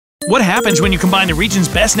What happens when you combine the region's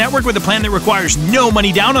best network with a plan that requires no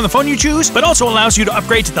money down on the phone you choose, but also allows you to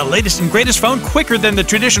upgrade to the latest and greatest phone quicker than the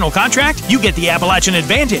traditional contract? You get the Appalachian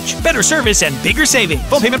Advantage. Better service and bigger savings.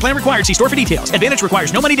 Full payment plan required. See store for details. Advantage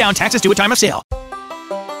requires no money down. Taxes due at time of sale.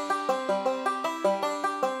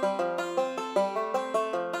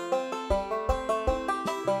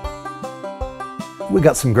 We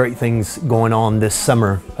got some great things going on this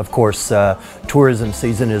summer. Of course, tourism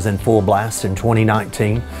season is in full blast in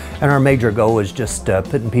 2019, and our major goal is just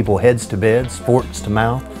putting people heads to beds, forks to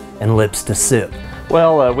mouth, and lips to sip.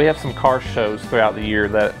 Well, we have some car shows throughout the year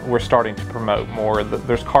that we're starting to promote more.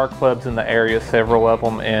 There's car clubs in the area, several of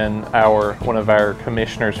them, and one of our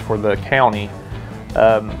commissioners for the county,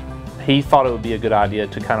 he thought it would be a good idea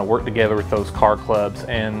to kind of work together with those car clubs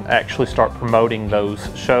and actually start promoting those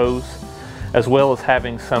shows, as well as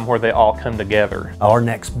having some where they all come together. Our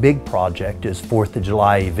next big project is 4th of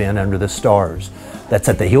July event under the stars. That's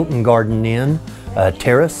at the Hilton Garden Inn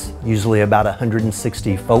terrace, usually about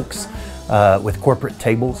 160 folks with corporate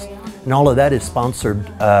tables. And all of that is sponsored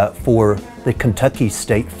for the Kentucky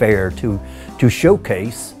State Fair to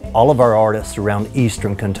showcase all of our artists around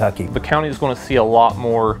Eastern Kentucky. The county is going to see a lot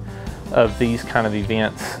more of these kind of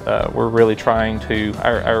events. We're really trying to,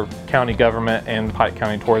 our county government and Pike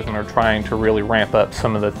County Tourism are trying to really ramp up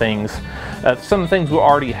some of the things we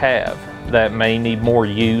already have that may need more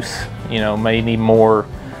use, may need more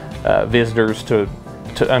visitors to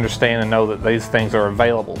understand and know that these things are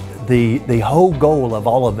available. The whole goal of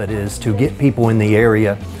all of it is to get people in the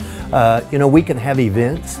area. We can have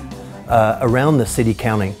events around the city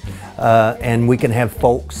county and we can have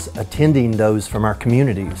folks attending those from our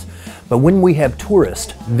communities. But when we have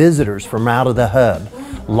tourists, visitors from out of the hub,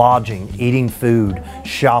 lodging, eating food,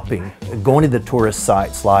 shopping, going to the tourist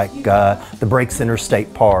sites like the Breaks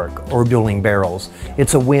Interstate Park or Building Barrels,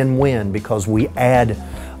 it's a win-win because we add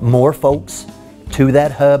more folks to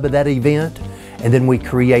that hub of that event, and then we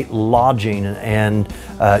create lodging, and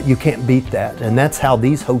you can't beat that. And that's how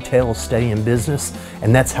these hotels stay in business,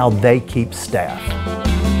 and that's how they keep staff.